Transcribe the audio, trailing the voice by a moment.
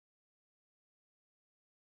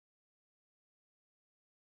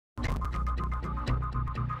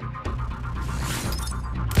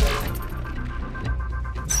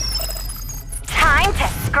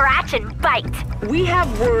scratch and bite. We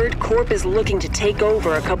have word Corp is looking to take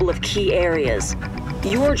over a couple of key areas.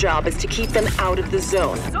 Your job is to keep them out of the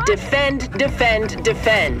zone. Defend, defend,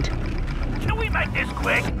 defend. Can we make this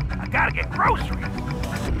quick? I gotta get groceries.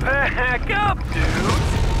 Back up,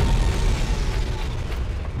 dudes.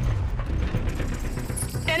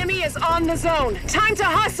 Enemy is on the zone. Time to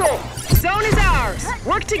hustle. Zone is ours.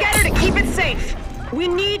 Work together to keep it safe. We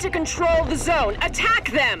need to control the zone. Attack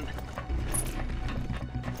them.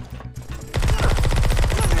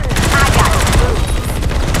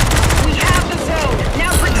 We have the zone.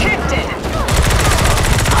 Now protect it.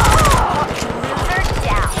 Loser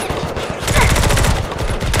down.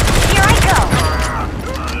 Here I go.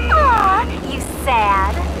 Aw, you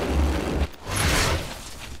sad.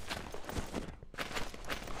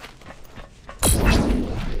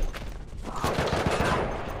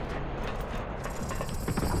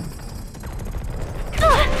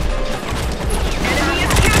 Enemy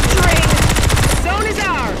is capturing. Zone is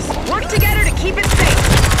ours. Work together to keep it safe.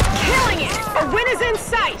 Killing it. A win is in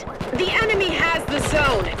sight. The enemy has the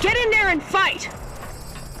zone. Get in there and fight.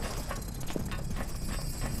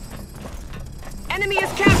 Enemy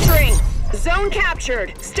is capturing. Zone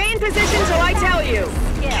captured. Stay in position till I tell you.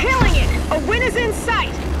 Killing it. A win is in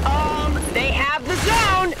sight. They have the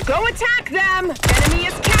zone. Go attack them. Enemy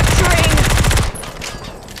is capturing.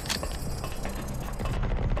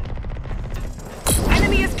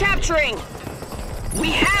 Enemy is capturing.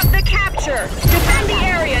 We have the capture. Defend the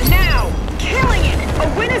area now. Killing it. A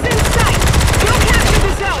win is in sight. Go capture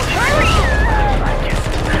the zone. Hurry.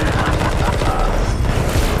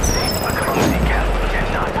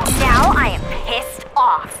 Now I am pissed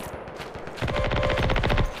off.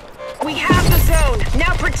 We have the zone.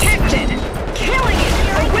 Now protect it. Killing it.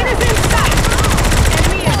 A win is in sight.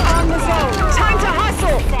 Enemy is on the zone. Time to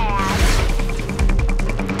hustle. Sad.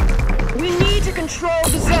 We need to control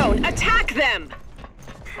the zone. Attack them.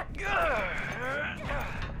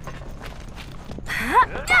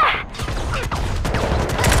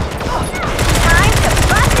 Time to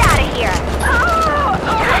bust out of here.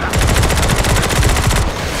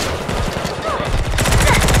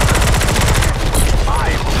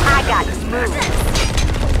 I got moves.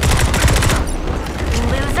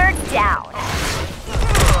 Loser down.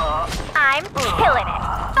 I'm killing it.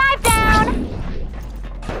 5 down.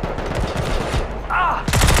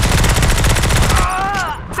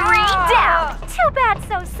 3 down. Too bad,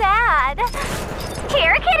 so sad.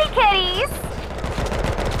 Here, kitty kitties.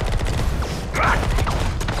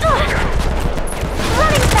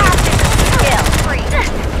 Running fast is a skill.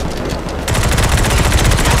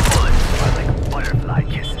 Butterfly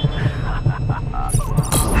kiss.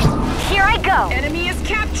 Here I go. Enemy is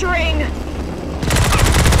capturing.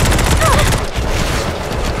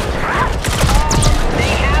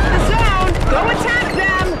 They have the zone. Go attack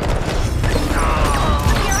them.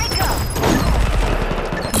 Here I go.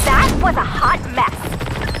 That was a hot mess.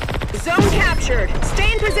 Zone captured. Stay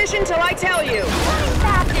in position till I tell you. Running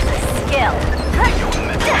fast is a skill.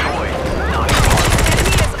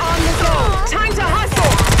 Enemy is on the zone. Time to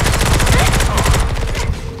hustle.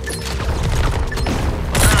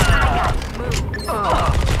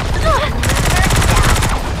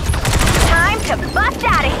 Time to bust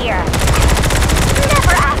out of here.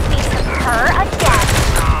 Never ask me to purr again.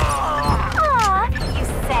 Aw, you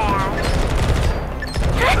sad.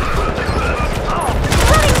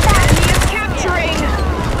 Running fast. Enemy is capturing.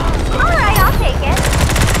 All right, I'll take it.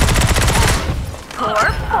 Pour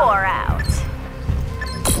 4 out.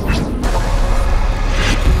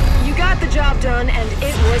 You got the job done, and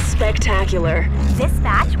it was spectacular. This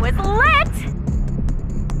match was lit.